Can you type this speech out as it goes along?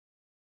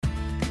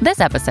This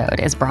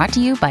episode is brought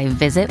to you by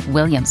Visit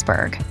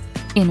Williamsburg.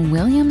 In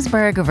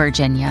Williamsburg,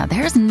 Virginia,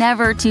 there's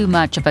never too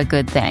much of a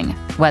good thing.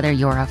 Whether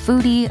you're a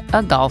foodie,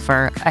 a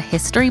golfer, a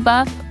history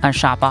buff, a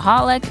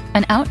shopaholic,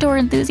 an outdoor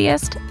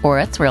enthusiast, or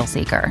a thrill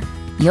seeker,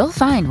 you'll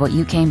find what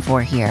you came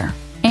for here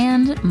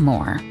and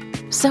more.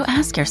 So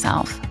ask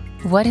yourself,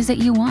 what is it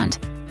you want?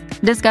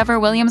 Discover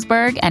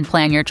Williamsburg and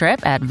plan your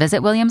trip at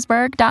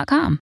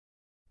visitwilliamsburg.com.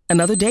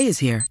 Another day is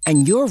here,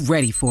 and you're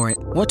ready for it.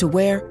 What to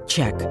wear?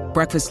 Check.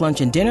 Breakfast, lunch,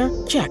 and dinner?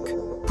 Check.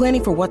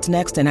 Planning for what's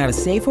next and how to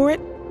save for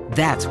it?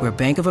 That's where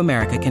Bank of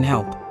America can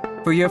help.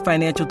 For your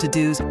financial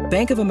to-dos,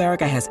 Bank of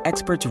America has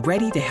experts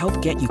ready to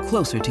help get you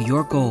closer to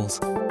your goals.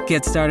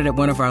 Get started at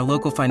one of our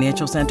local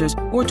financial centers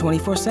or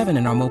 24/7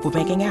 in our mobile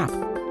banking app.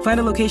 Find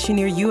a location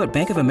near you at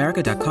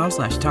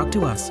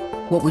bankofamerica.com/talktous.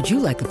 What would you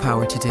like the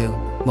power to do?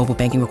 Mobile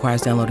banking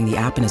requires downloading the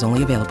app and is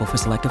only available for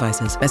select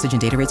devices. Message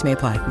and data rates may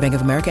apply. Bank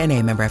of America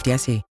N.A., member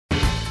FDIC.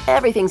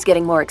 Everything's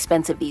getting more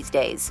expensive these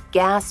days.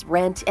 Gas,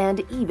 rent,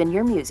 and even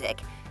your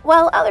music.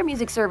 While other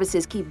music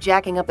services keep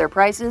jacking up their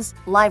prices,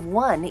 Live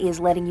One is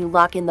letting you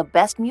lock in the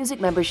best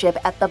music membership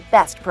at the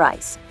best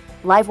price.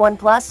 Live One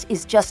Plus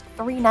is just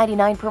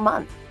 $3.99 per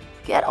month.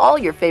 Get all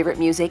your favorite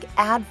music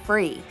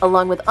ad-free,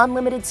 along with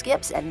unlimited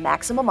skips and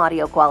maximum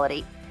audio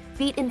quality.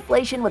 Beat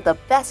inflation with the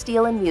best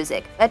deal in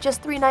music at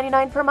just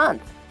 $3.99 per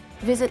month.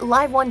 Visit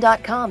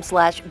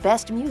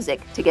liveone.com/bestmusic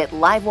to get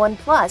Live One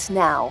Plus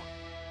now.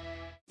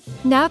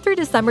 Now through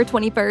December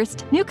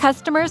 21st, new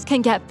customers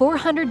can get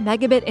 400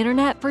 megabit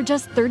internet for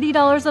just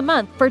 $30 a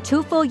month for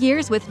 2 full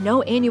years with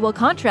no annual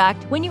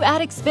contract when you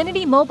add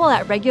Xfinity Mobile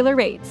at regular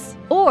rates.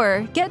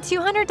 Or get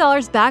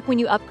 $200 back when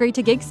you upgrade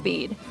to gig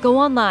speed. Go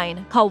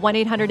online, call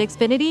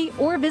 1-800-XFINITY,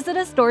 or visit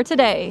a store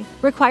today.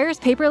 Requires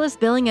paperless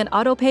billing and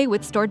autopay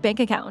with stored bank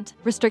account.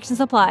 Restrictions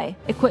apply.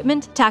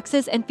 Equipment,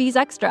 taxes, and fees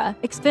extra.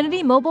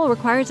 Xfinity Mobile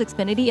requires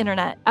Xfinity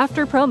Internet.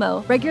 After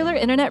promo, regular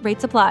internet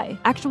rates apply.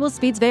 Actual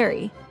speeds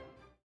vary.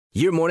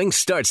 Your morning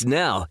starts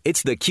now.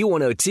 It's the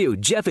Q102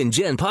 Jeff and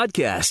Jen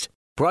podcast.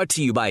 Brought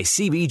to you by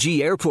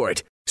CBG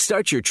Airport.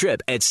 Start your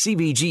trip at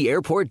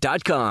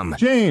CBGAirport.com.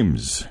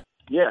 James.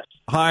 Yes.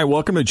 Hi,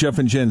 welcome to Jeff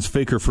and Jen's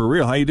Faker for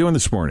Real. How you doing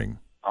this morning?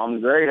 I'm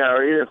great. How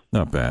are you?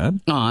 Not bad.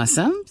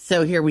 Awesome.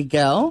 So here we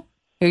go.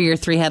 Here are your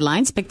 3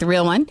 headlines. Pick the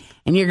real one.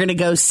 And you're going to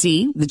go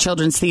see the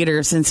Children's Theater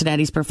of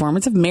Cincinnati's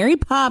performance of Mary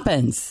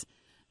Poppins.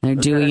 They're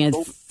doing it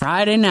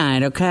Friday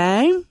night,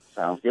 okay?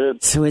 Sounds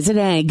good. So is it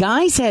A?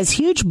 Guy says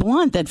huge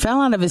blunt that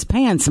fell out of his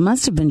pants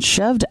must have been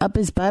shoved up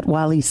his butt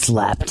while he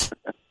slept.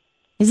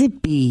 Is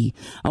it B?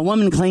 A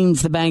woman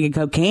claims the bag of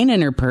cocaine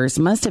in her purse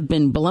must have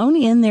been blown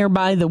in there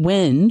by the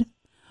wind.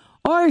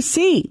 Or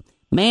C?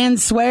 Man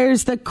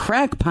swears the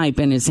crack pipe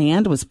in his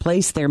hand was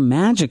placed there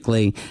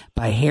magically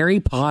by Harry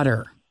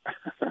Potter.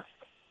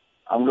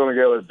 I'm going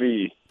to go with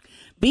B.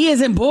 B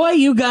as in boy,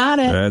 you got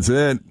it. That's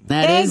it.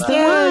 That is the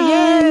one.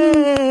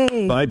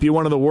 Yay! Might be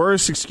one of the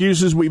worst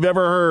excuses we've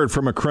ever heard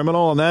from a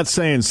criminal, and that's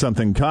saying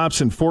something.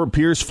 Cops in Fort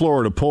Pierce,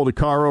 Florida, pulled a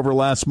car over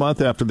last month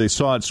after they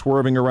saw it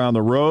swerving around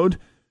the road.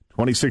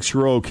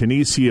 26-year-old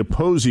Kinesia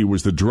Posey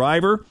was the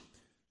driver.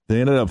 They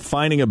ended up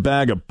finding a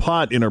bag of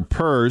pot in her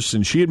purse,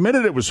 and she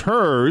admitted it was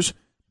hers,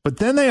 but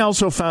then they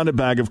also found a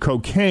bag of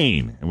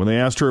cocaine. And when they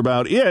asked her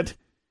about it,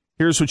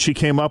 here's what she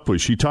came up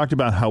with. She talked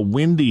about how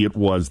windy it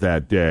was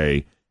that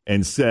day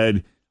and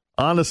said,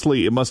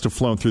 honestly, it must have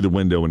flown through the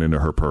window and into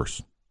her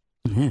purse.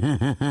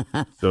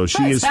 So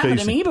she is happened facing...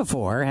 to me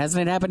before.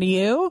 Hasn't it happened to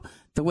you?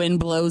 The wind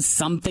blows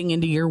something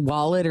into your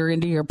wallet or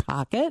into your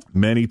pocket?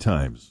 Many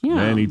times. Yeah.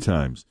 Many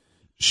times.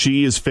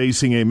 She is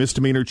facing a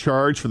misdemeanor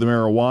charge for the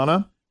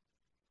marijuana,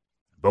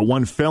 but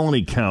 1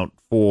 felony count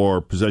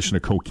for possession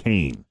of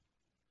cocaine.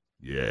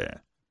 Yeah.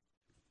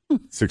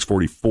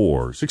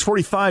 644.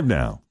 645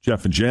 now.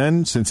 Jeff and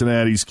Jen,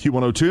 Cincinnati's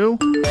Q102.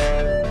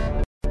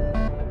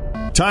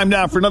 Time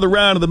now for another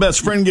round of the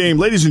best friend game.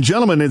 Ladies and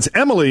gentlemen, it's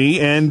Emily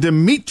and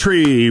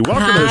Dimitri.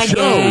 Welcome to the show,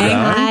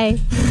 guys. Hi.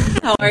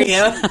 How are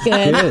you?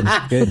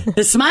 Good.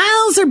 The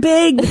smiles are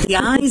big, but the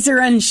eyes are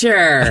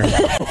unsure.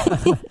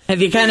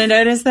 Have you kind of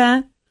noticed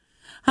that?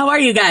 How are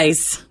you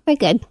guys? We're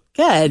good.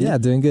 Good. Yeah,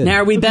 doing good.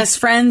 Now, are we best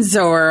friends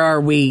or are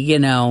we, You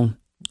know.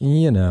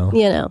 Oh,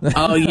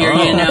 you're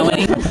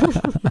you-knowing?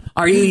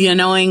 Are you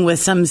you-knowing with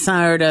some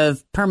sort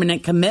of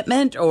permanent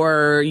commitment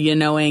or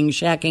you-knowing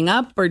shacking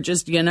up or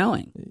just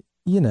you-knowing?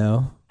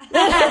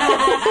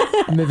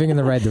 Moving in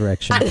the right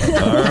direction. All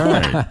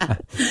right.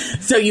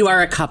 So you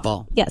are a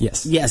couple?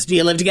 Yes. Yes. Do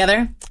you live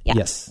together? Yeah.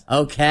 Yes.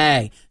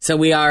 Okay. So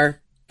we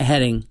are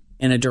heading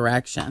in a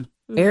direction.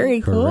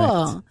 Very cool.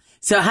 Correct.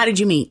 So how did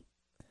you meet?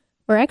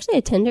 We're actually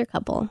a Tinder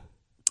couple.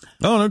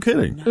 Oh, no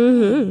kidding.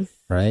 Mm-hmm.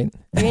 Right?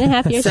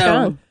 3.5 years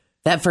strong.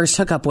 That first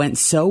hookup went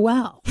so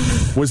well.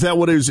 Was that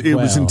what it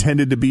was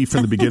intended to be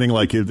from the beginning?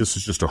 Like, this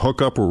is just a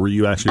hookup, or were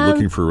you actually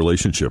looking for a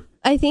relationship?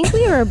 I think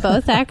we were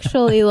both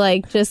actually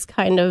just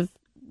kind of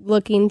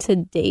looking to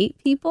date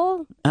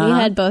people. We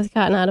had both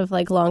gotten out of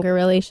longer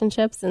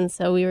relationships, and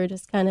so we were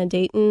just kind of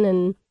dating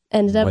and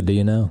ended up. What do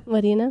you know?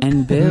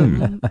 And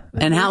boom.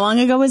 And how long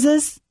ago was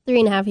this?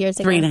 3.5 years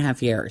ago.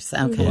 3.5 years.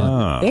 Okay.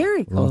 Wow.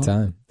 Very cool. Long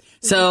time.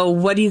 So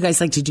what do you guys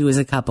like to do as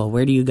a couple?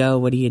 Where do you go?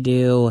 What do you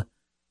do?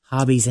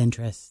 Hobbies,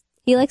 interests?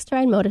 He likes to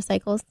ride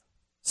motorcycles.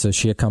 So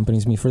she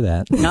accompanies me for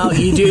that. No,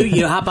 you do?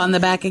 You hop on the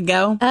back and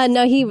go?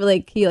 No, he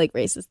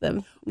races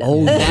them. No.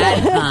 Oh,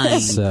 that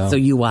kind. So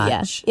you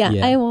watch. Yeah,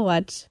 I will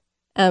watch.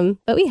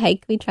 But we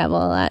hike. We travel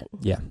a lot.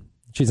 Yeah.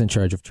 She's in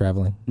charge of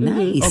traveling.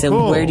 Nice. Oh, So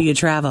cool. where do you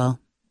travel?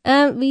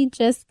 We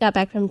just got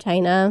back from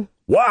China.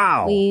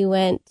 Wow. We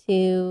went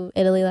to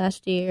Italy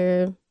last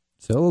year.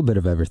 So a little bit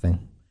of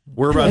everything.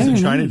 Whereabouts in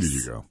Very China nice. did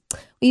you go?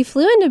 We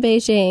flew into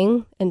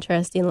Beijing.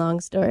 Interesting long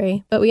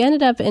story. But we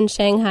ended up in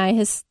Shanghai.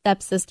 His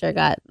stepsister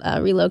got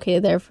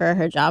relocated there for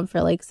her job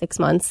for like 6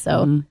 months.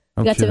 So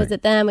we got to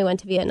visit them. We went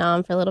to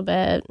Vietnam for a little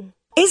bit.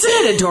 Isn't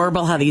it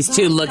adorable how these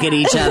two look at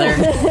each other?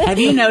 Have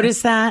you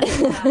noticed that?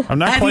 I'm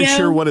not quite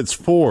sure what it's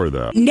for,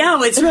 though.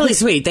 No, it's really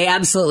sweet. They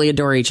absolutely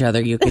adore each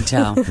other. You could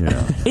tell.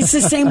 Yeah. It's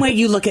the same way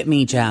you look at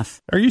me, Jeff.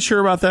 Are you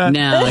sure about that?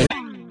 No.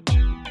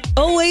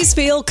 Always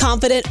feel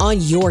confident on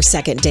your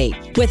second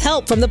date. With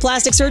help from the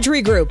Plastic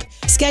Surgery Group.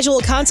 Schedule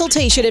a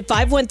consultation at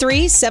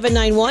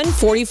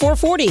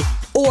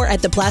 513-791-4440 or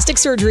at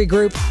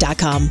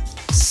theplasticsurgerygroup.com.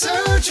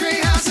 Surgery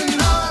has an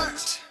art.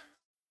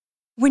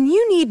 When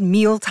you need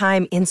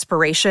mealtime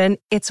inspiration,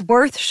 it's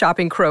worth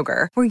shopping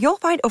Kroger, where you'll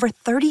find over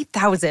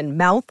 30,000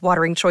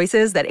 mouth-watering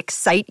choices that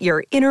excite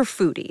your inner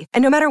foodie.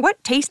 And no matter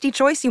what tasty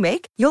choice you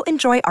make, you'll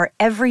enjoy our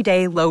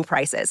everyday low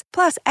prices,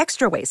 plus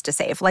extra ways to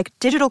save, like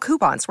digital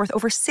coupons worth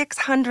over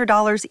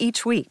 $600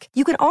 each week.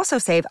 You can also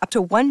save up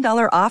to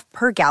 $1 off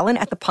per gallon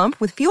at the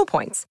pump with fuel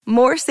points.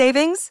 More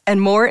savings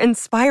and more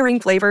inspiring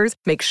flavors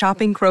make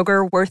shopping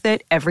Kroger worth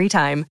it every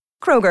time.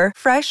 Kroger,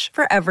 fresh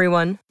for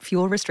everyone.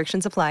 Fuel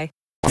restrictions apply.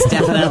 It's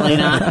definitely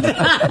not.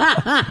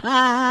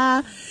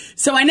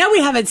 So I know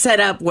we have it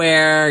set up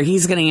where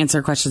he's going to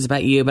answer questions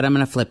about you, but I'm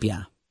going to flip you.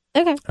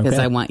 Okay. Because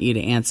I want you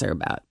to answer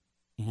about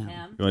him. You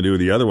want to do it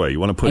the other way? You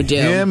want to put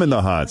him in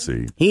the hot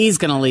seat? He's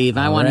going to leave.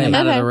 I want him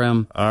out of the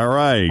room. All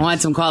right. I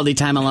want some quality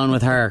time alone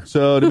with her.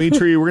 So,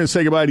 Dimitri, we're going to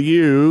say goodbye to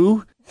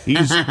you.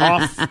 He's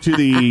off to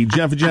the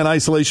Jeff and Jen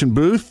isolation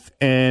booth,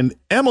 and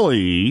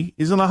Emily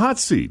is in the hot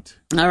seat.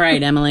 All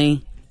right,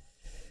 Emily.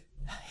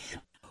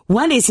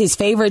 What is his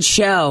favorite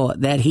show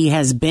that he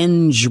has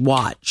binge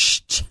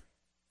watched?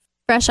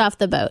 Fresh off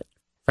the boat.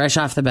 Fresh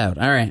off the boat.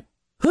 All right.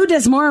 Who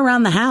does more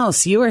around the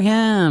house, you or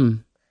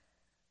him?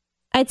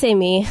 I'd say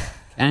me.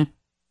 Okay.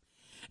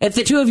 If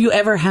the two of you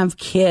ever have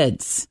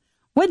kids,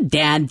 what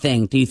dad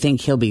thing do you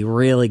think he'll be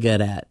really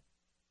good at?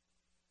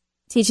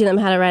 Teaching them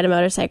how to ride a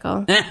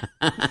motorcycle.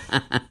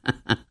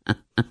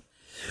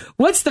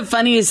 What's the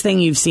funniest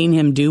thing you've seen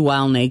him do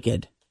while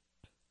naked?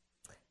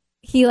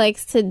 He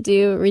likes to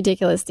do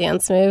ridiculous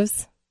dance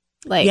moves.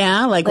 Like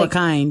what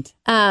kind?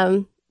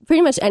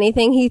 Pretty much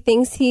anything. He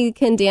thinks he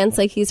can dance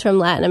like he's from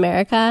Latin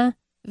America.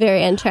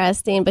 Very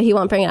interesting, but he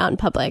won't bring it out in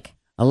public.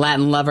 A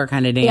Latin lover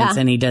kind of dance, Yeah.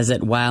 and he does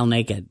it while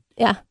naked.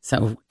 Yeah.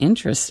 So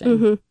interesting.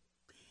 Mm-hmm.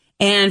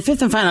 And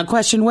fifth and final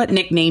question, what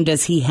nickname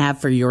does he have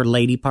for your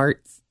lady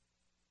parts?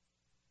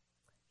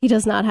 He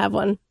does not have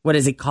one. What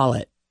does he call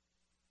it?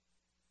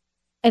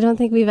 I don't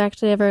think we've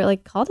actually ever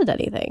called it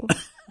anything.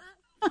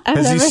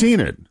 Has he seen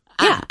it?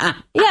 Yeah.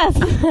 Yes.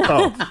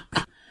 Oh.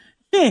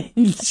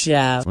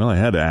 Jeff. Well, I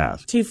had to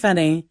ask. Too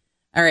funny.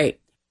 All right.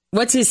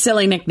 What's his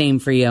silly nickname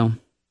for you?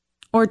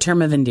 Or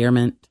term of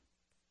endearment?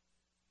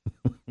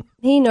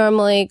 He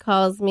normally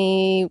calls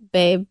me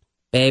babe.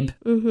 Babe.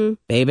 Mm-hmm.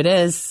 Babe it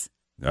is.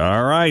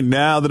 All right.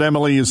 Now that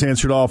Emily has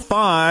answered all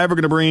five, we're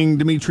going to bring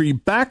Dimitri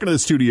back into the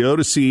studio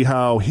to see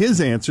how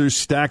his answers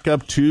stack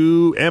up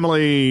to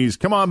Emily's.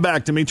 Come on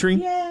back,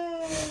 Dimitri.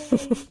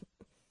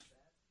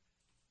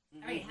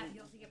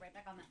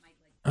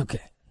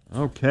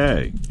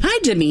 Okay. Hi,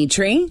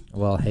 Dimitri.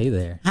 Well, hey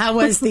there. How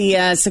was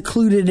the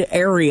secluded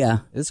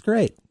area? It's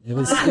great. It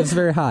was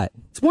very hot.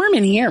 It's warm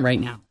in here right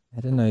now. I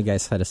didn't know you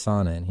guys had a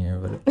sauna in here,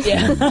 but it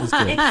Yeah. was good.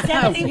 It's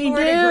 74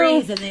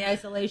 degrees in the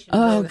isolation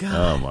Oh, booth. God.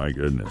 Oh, my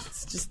goodness.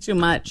 It's just too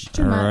much.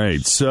 All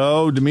right.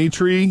 So,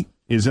 Dimitri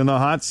is in the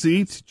hot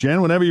seat.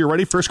 Jen, whenever you're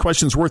ready, first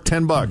question's worth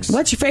 $10.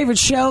 What's your favorite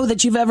show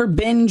that you've ever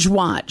binge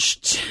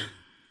watched?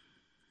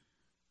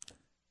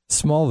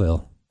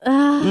 Smallville.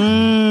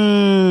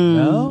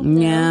 No?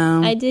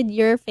 Yeah. I did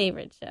your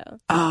favorite show.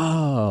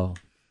 Oh.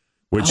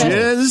 Which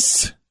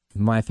is?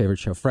 My favorite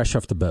show, Fresh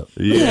Off the Boat.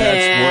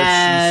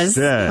 Yeah,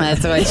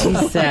 That's what she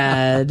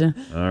said.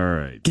 All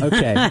right.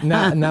 Okay,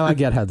 now I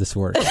get how this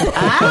works. All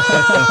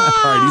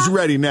right, he's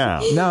ready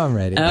now. Now I'm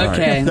ready. Okay. All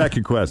right,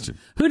 second question.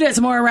 Who does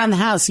more around the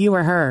house, you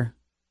or her?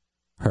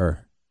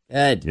 Her.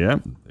 Good.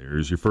 Yep.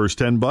 There's your first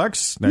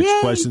 $10. Next Yay.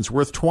 question's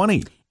worth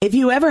 $20. If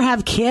you ever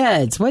have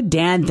kids, what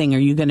dad thing are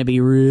you going to be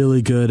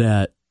really good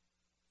at?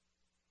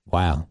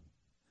 Wow.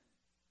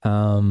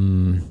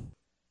 Hanging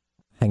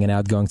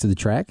out, going to the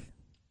track.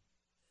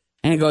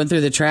 And going through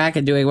the track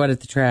and doing what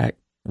at the track?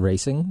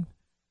 Racing.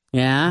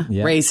 Yeah?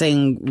 Yeah.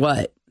 Racing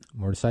what?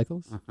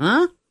 Motorcycles.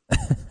 Huh?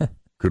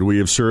 Could we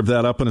have served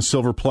that up on a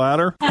silver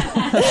platter?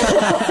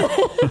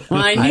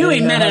 Well, I knew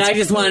he meant it. I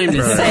just wanted him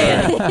to say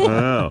it.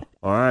 Oh,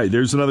 all right.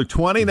 There's another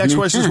 20. Next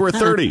question's worth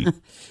 30.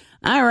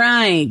 All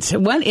right.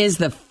 What is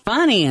the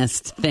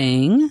funniest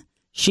thing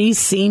she's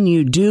seen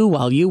you do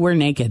while you were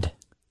naked?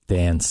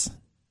 Dance.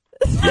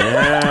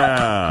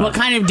 Yeah. What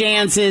kind of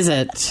dance is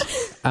it?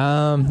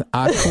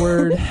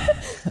 Awkward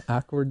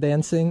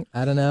dancing.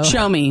 I don't know.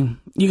 Show me.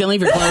 You can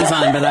leave your clothes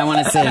on, but I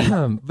want to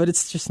see. But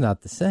it's just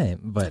not the same.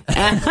 But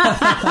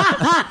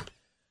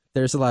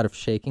there's a lot of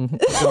shaking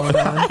going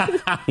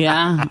on.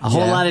 Yeah, a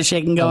whole lot of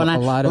shaking going on. A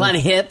lot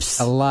of hips.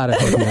 A lot of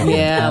hip movement.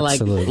 Yeah,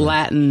 absolutely. like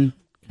Latin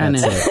kind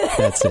of.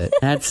 That's it.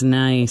 That's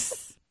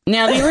nice.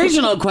 Now, the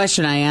original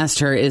question I asked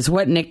her is,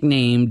 what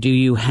nickname do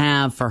you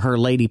have for her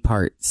lady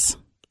parts?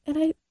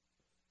 And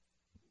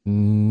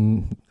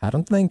I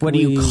don't think. What do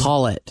you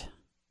call it?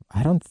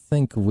 I don't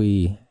think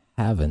we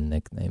have a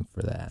nickname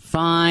for that.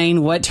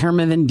 Fine. What term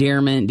of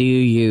endearment do you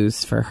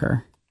use for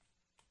her?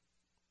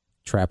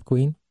 Trap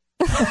queen.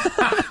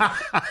 I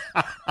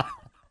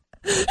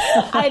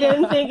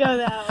didn't think of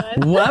that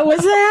one. What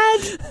was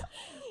that?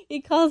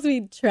 He calls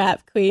me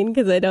Trap Queen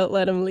because I don't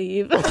let him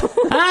leave. Oh.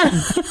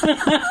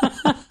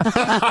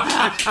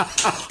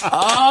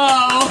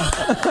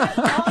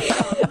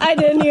 I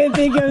didn't even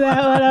think of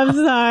that one. I'm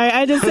sorry.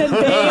 I just said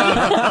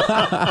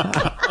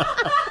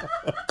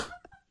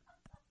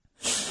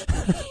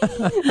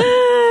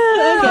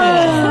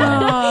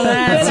Oh,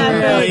 that's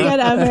good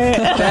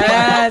effort.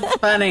 That's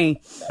funny.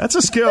 That's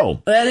a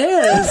skill. That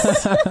is.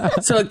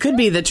 So it could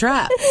be the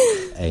trap.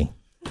 Hey.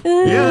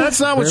 Yeah,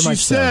 that's not what she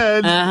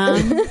said.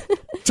 Uh-huh.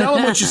 Tell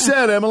him what you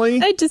said,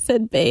 Emily. I just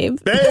said babe.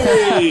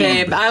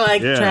 Babe. I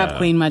like Trap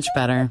Queen much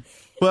better.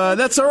 But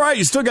that's all right.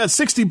 You still got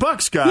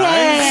 $60, guys.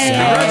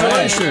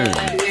 Yay!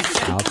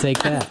 Congratulations. I'll take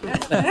that.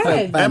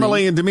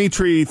 Emily and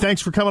Dimitri,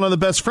 thanks for coming on the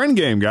Best Friend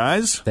Game,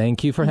 guys.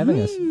 Thank you for having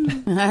us.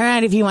 All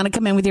right. If you want to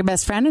come in with your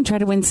best friend and try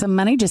to win some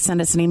money, just send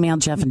us an email,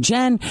 Jeff and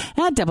Jen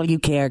at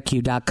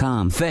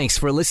WKRQ.com. Thanks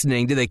for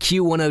listening to the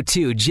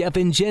Q102 Jeff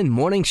and Jen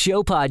Morning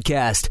Show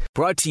podcast,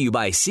 brought to you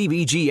by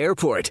CBG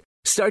Airport.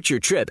 Start your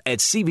trip at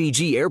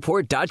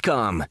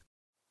CBGAirport.com.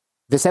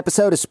 This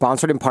episode is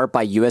sponsored in part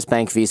by U.S.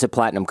 Bank Visa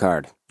Platinum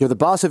Card. You're the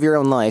boss of your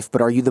own life,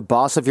 but are you the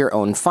boss of your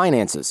own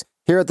finances?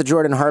 Here at the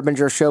Jordan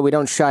Harbinger Show, we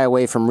don't shy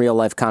away from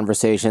real-life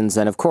conversations,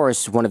 and of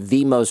course, one of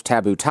the most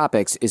taboo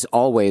topics is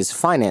always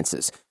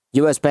finances.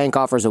 U.S. Bank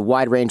offers a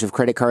wide range of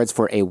credit cards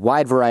for a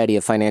wide variety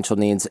of financial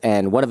needs,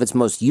 and one of its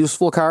most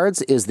useful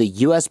cards is the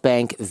U.S.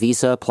 Bank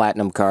Visa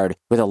Platinum Card.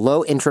 With a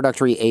low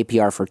introductory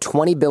APR for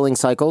 20 billing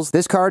cycles,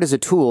 this card is a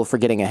tool for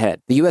getting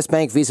ahead. The U.S.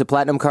 Bank Visa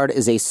Platinum Card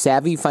is a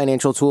savvy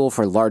financial tool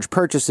for large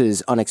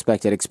purchases,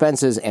 unexpected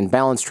expenses, and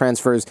balance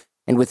transfers,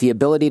 and with the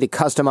ability to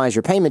customize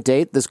your payment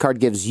date, this card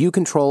gives you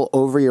control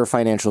over your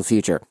financial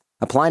future.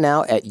 Apply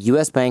now at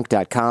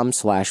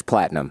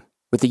usbank.com/platinum.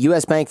 With the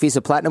U.S. Bank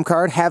Visa Platinum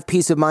Card, have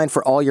peace of mind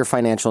for all your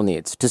financial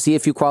needs. To see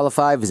if you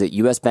qualify, visit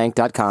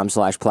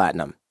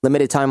usbank.com/platinum.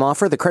 Limited time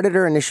offer. The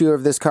creditor and issuer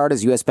of this card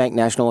is U.S. Bank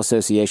National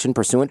Association,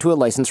 pursuant to a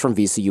license from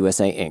Visa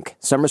USA, Inc.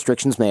 Some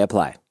restrictions may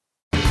apply.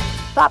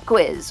 Pop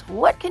quiz.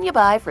 What can you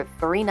buy for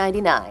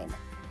 $3.99?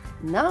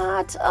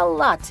 Not a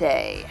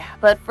latte.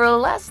 But for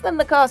less than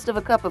the cost of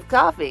a cup of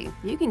coffee,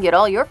 you can get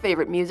all your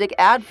favorite music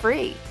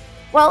ad-free.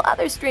 While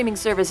other streaming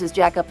services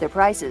jack up their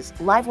prices,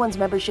 Live One's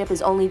membership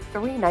is only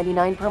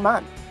 $3.99 per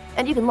month,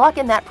 and you can lock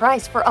in that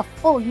price for a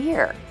full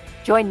year.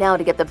 Join now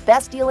to get the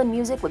best deal in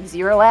music with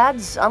 0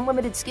 ads,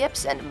 unlimited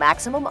skips, and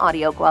maximum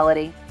audio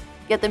quality.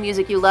 Get the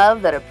music you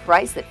love at a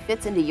price that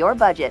fits into your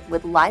budget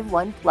with Live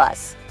One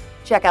Plus.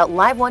 Check out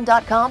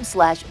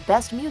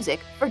liveone.com/bestmusic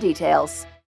for details.